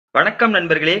வணக்கம்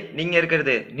நண்பர்களே, நீங்க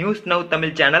இருக்கிறது நியூஸ் நவ்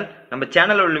தமிழ் சேனல். நம்ம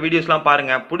சேனல்ல உள்ள வீடியோஸ்லாம்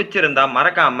பாருங்க. பிடிச்சிருந்தா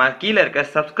மறக்காம கீழே இருக்க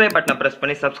சப்ஸ்கிரைப் பட்டனை பிரஸ்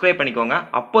பண்ணி சப்ஸ்கிரைப் பண்ணிக்கோங்க.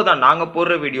 அப்போதான் நாங்க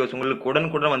போடுற வீடியோஸ் உங்களுக்கு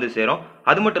உடனுக்குடன் வந்து சேரும்.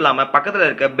 அது மட்டும் இல்லாம பக்கத்துல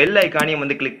இருக்க பெல் ஐகானையும்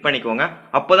வந்து கிளிக் பண்ணிக்கோங்க.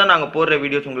 அப்போதான் நாங்க போடுற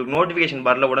வீடியோஸ் உங்களுக்கு நோட்டிபிகேஷன்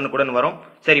பார்ல உடனுக்குடன் வரும்.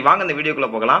 சரி, வாங்க இந்த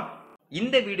வீடியோக்குள்ள போகலாம்.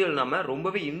 இந்த வீடியோல நாம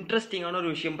ரொம்பவே இன்ட்ரெஸ்டிங்கான ஒரு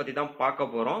விஷயம் பத்தி தான்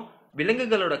பார்க்க போறோம்.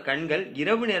 விலங்குகளோட கண்கள்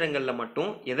இரவு நேரங்கள்ல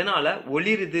மட்டும் எதனால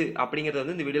ஒளிருது அப்படிங்கறத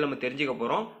வந்து இந்த வீடியோல நம்ம தெரிஞ்சுக்க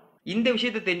போறோம். இந்த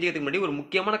விஷயத்தை தெரிஞ்சுக்கிறதுக்கு முன்னாடி ஒரு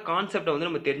முக்கியமான கான்செப்டை வந்து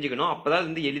நம்ம தெரிஞ்சுக்கணும். அப்பதான்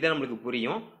வந்து எளிதாக நம்மளுக்கு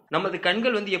புரியும். நமது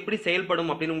கண்கள் வந்து எப்படி செயல்படும்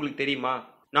அப்படின்னு உங்களுக்கு தெரியுமா?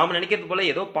 நாம நினைக்கிறது போல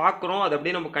ஏதோ பார்க்குறோம், அது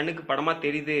அப்படியே நம்ம கண்ணுக்கு படமா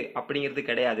தெரியுது அப்படிங்கிறது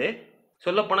கிடையாது.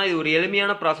 சொல்லப்போனால் இது ஒரு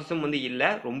எளிமையான ப்ராசஸும் வந்து இல்லை.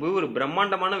 ரொம்பவே ஒரு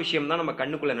பிரம்மாண்டமான விஷயம் தான் நம்ம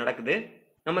கண்ணுக்குள்ள நடக்குது.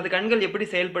 நமது கண்கள் எப்படி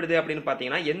செயல்படுது அப்படின்னு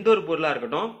பார்த்தீங்கன்னா, எந்த ஒரு பொருளாக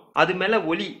இருக்கட்டும், அது மேலே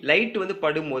ஒளி லைட் வந்து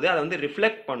படும்போது அதை வந்து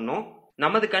ரிஃப்ளெக்ட் பண்ணும்.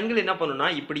 நமது கண்கள் என்ன பண்ணும்னா,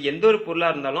 இப்படி எந்த ஒரு பொருளா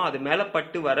இருந்தாலும் அது மேல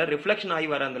பட்டு வர ரிஃப்ளெக்ஷன் ஆகி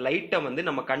வர அந்த லைட்டை வந்து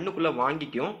நம்ம கண்ணுக்குள்ள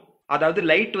வாங்கிக்கும். அதாவது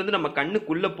லைட் வந்து நம்ம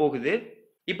கண்ணுக்குள்ள போகுது.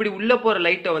 இப்படி உள்ள போற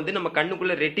லைட்டை வந்து நம்ம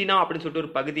கண்ணுக்குள்ள ரெட்டினா அப்படின்னு சொல்லிட்டு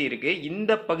ஒரு பகுதி இருக்கு.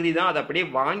 இந்த பகுதி தான் அதை அப்படியே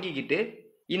வாங்கிக்கிட்டு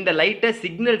இந்த லைட்டை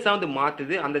சிக்னல்ஸா வந்து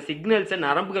மாத்துது. அந்த சிக்னல்ஸை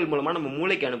நரம்புகள் மூலமா நம்ம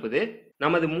மூளைக்கு அனுப்புது.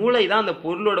 நமது மூளை தான் அந்த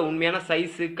பொருளோட உண்மையான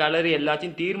சைஸ், கலர்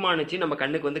எல்லாத்தையும் தீர்மானிச்சு நம்ம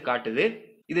கண்ணுக்கு வந்து காட்டுது.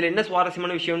 இதுல என்ன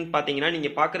சுவாரஸ்யமான விஷயம்னு பாத்தீங்கன்னா, நீங்க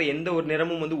பாக்குற எந்த ஒரு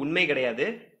நிறமும் வந்து உண்மை கிடையாது.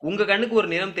 உங்க கண்ணுக்கு ஒரு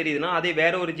நிறம் தெரியுதுன்னா அதே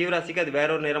வேற ஒரு ஜீவராசிக்கு அது வேற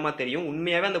ஒரு நிறமா தெரியும்.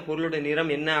 உண்மையாவே அந்த பொருளோட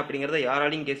நிறம் என்ன அப்படிங்கறத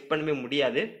யாராலையும் கெஸ் பண்ணவே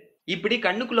முடியாது. இப்படி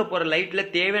கண்ணுக்குள்ள போற லைட்ல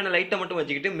தேவையான லைட்டை மட்டும்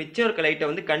வச்சுக்கிட்டு மிச்சம் இருக்க லைட்டை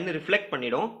வந்து கண்ணு ரிஃப்ளெக்ட்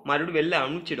பண்ணிடும், மறுபடியும் வெளில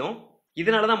அனுப்பிச்சிடும்.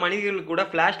 இதனாலதான் மனிதர்களுக்கு கூட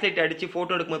பிளாஷ் லைட் அடிச்சு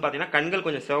போட்டோ எடுக்கும்போது பாத்தீங்கன்னா கண்கள்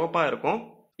கொஞ்சம் சிவப்பா இருக்கும்.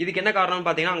 இதுக்கு என்ன காரணம்னு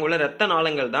பாத்தீங்கன்னா, அங்க உள்ள ரத்த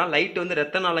நாளங்கள் தான் லைட் வந்து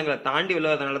ரத்த நாளங்களை தாண்டி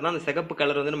விழுவதனால தான் அந்த சிகப்பு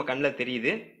கலர் வந்து நம்ம கண்ணில்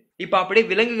தெரியுது. இப்ப அப்படியே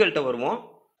விலங்குகள்கிட்ட வருவோம்.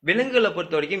 விலங்குகளை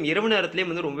பொறுத்த வரைக்கும் இரவு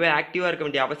நேரத்திலேயும் வந்து ரொம்பவே ஆக்டிவா இருக்க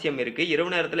வேண்டிய அவசியம் இருக்கு. இரவு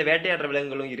நேரத்துல வேட்டையாடுற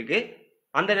விலங்குகளும் இருக்கு.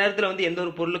 அந்த நேரத்துல வந்து எந்த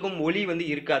ஒரு பொருளுக்கும் ஒளி வந்து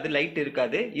இருக்காது, லைட்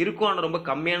இருக்காது. இருக்கும், ஆனா ரொம்ப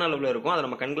கம்மியான அளவுல இருக்கும். அதை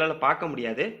நம்ம கண்களால பார்க்க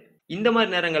முடியாது. இந்த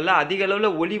மாதிரி நேரங்கள்ல அதிக அளவுல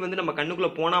ஒளி வந்து நம்ம கண்ணுக்குள்ள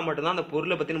போனா மட்டும்தான் அந்த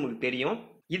பொருளை பத்தி நமக்கு தெரியும்.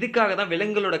 இதுக்காக தான்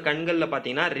விலங்குகளோட கண்கள்ல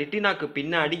பாத்தீங்கன்னா ரெட்டினாக்கு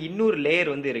பின்னாடி இன்னொரு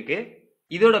லேயர் வந்து இருக்கு.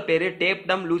 இதோட பேரு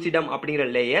டேப்டம் லூசிடம் அப்படிங்கிற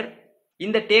லேயர்.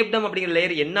 இந்த டேப்டம் அப்படிங்கிற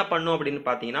லேயர் என்ன பண்ணும் அப்படின்னு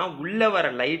பார்த்தீங்கன்னா, உள்ள வர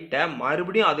லைட்டை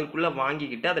மறுபடியும் அதுக்குள்ள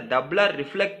வாங்கிக்கிட்டு அதை டபுளா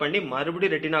ரிஃப்ளெக்ட் பண்ணி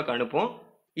மறுபடியும் ரெட்டினாக்கு அனுப்பும்.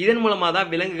 இதன் மூலமா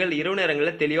தான் விலங்குகள் இரவு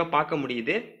நேரங்களில் தெளிவாக பார்க்க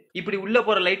முடியுது. இப்படி உள்ள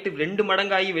போற லைட் 2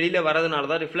 மடங்காகி வெளியில வரதுனால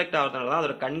தான், ரிஃப்ளெக்ட் ஆகிறதுனால தான்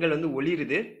அதோட கண்கள் வந்து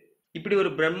ஒளிருது. இப்படி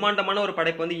ஒரு பிரம்மாண்டமான ஒரு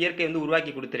படைப்பு வந்து இயற்கை வந்து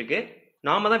உருவாக்கி கொடுத்துருக்கு.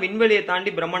 நாம தான் விண்வெளியை தாண்டி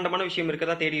பிரம்மாண்டமான விஷயம்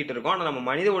இருக்கதா தேடிட்டு இருக்கோம். ஆனால் நம்ம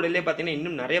மனித உடலே பார்த்தீங்கன்னா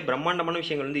இன்னும் நிறைய பிரம்மாண்டமான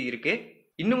விஷயங்கள் வந்து இருக்கு.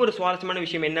 இன்னும் ஒரு சுவாரஸ்யமான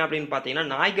விஷயம் என்ன அப்படின்னு பார்த்தீங்கன்னா,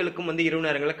 நாய்களுக்கும் வந்து இரவு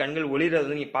நேரங்களில் கண்கள் ஒளிர்றது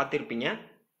வந்து நீங்க பார்த்திருப்பீங்க.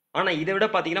 ஆனா இதை விட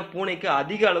பார்த்தீங்கன்னா பூனைக்கு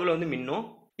அதிக அளவில் வந்து மின்னும்.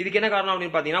 இதுக்கு என்ன காரணம்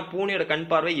அப்படின்னு பார்த்தீங்கன்னா, பூனையோட கண்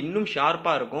பார்வை இன்னும்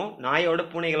ஷார்ப்பா இருக்கும். நாயோட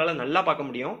பூனைகளால நல்லா பார்க்க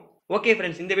முடியும். ஓகே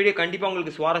ஃப்ரெண்ட்ஸ், இந்த வீடியோ கண்டிப்பா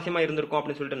உங்களுக்கு சுவாரஸ்யமா இருந்திருக்கும்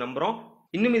அப்படின்னு சொல்லிட்டு நம்புறோம்.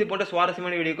 இன்னும் இது போன்ற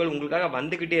சுவாரஸ்யமான வீடியோக்கள் உங்களுக்காக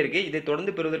வந்துகிட்டே இருக்கு. இதை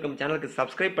தொடர்ந்து பெறுவதற்கு நம்ம சேனலுக்கு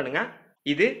சப்ஸ்கிரைப் பண்ணுங்க.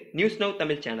 இது நியூஸ் நவ்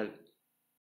தமிழ் சேனல்.